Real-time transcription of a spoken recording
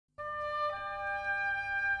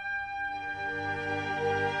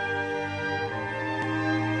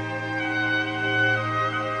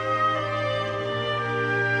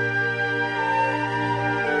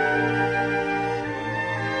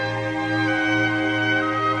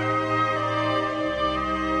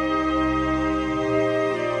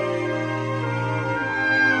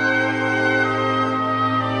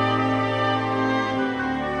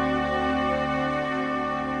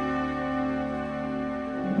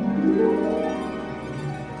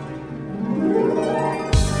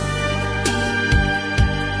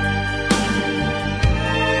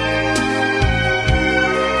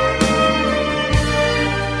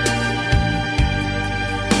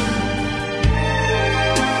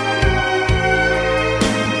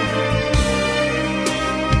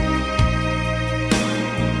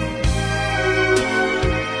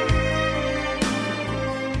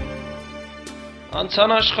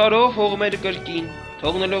Անցան աշխարհով հողմեր կրկին,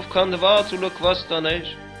 թողնելով քանդված ու լքված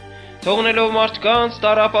տներ, թողնելով մարդկանց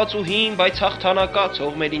տարապացուհին, բայց հաղթանակած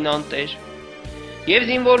հողմերին անտեր։ Եվ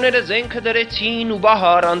զինվորները զենքը դրեցին ու բահը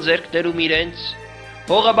առան ձեռքներում իրենց,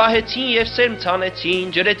 հողը բահեցին եւ սերմ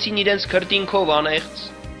ցանեցին, ջրեցին իրենց քրտինքով անեղծ։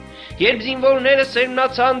 Երբ զինվորները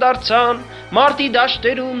սերմնացան դարձան, մարտի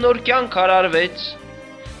դաշտերում նոր կյանք արարվեց,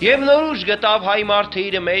 եւ նոր ուժ գտավ հայ մարդը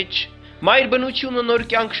իր մեջ, մայր բնությունը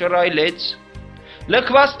նոր կյանք շռայլեց։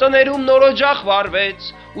 Լքված տներում նոր օջախ վառվեց,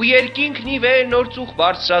 ու երկինքն ի վեր նոր ծուխ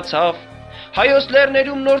բարձրացավ։ Հայոց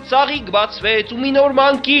լեռներում նոր ծաղիկ բացվեց, ու մի նոր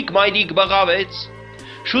մանկիկ մայրիկ բղավեց։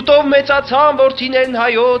 Շուտով մեծացան որդիներն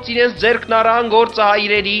հայոց, իրենց ձեռքն առան գործը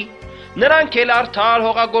հայրերի, նրանք էլ արդար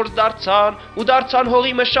հողագործ դարձան, ու դարձան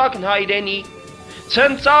հողի մշակն հայրենի։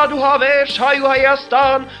 Ցնծած ու հավերժ հայ ու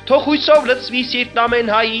Հայաստան, թող հույսով լցվի սիրտն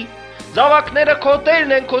ամեն հայի, զավակները քո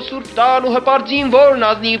տերն են քո սուրբ տան, ու հպարտ որն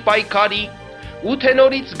ազնիվ պայքարի։ Ու թե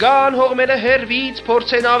նորից գան հողմերը հերվից,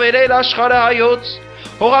 փորձեն ավերել աշխարհը հայոց,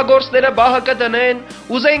 հողագործները բահը կդնեն,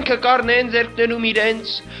 ու զենքը կառնեն ձեռքներում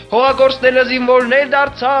իրենց, հողագործները զինվորներ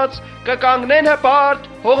դարձած, կկանգնեն հպարտ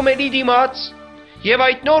հողմերի դիմաց, եւ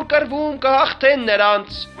այդ նոր կռվում կհաղթեն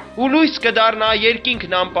նրանց, ու լույս կդառնա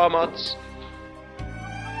երկինքն անպամած։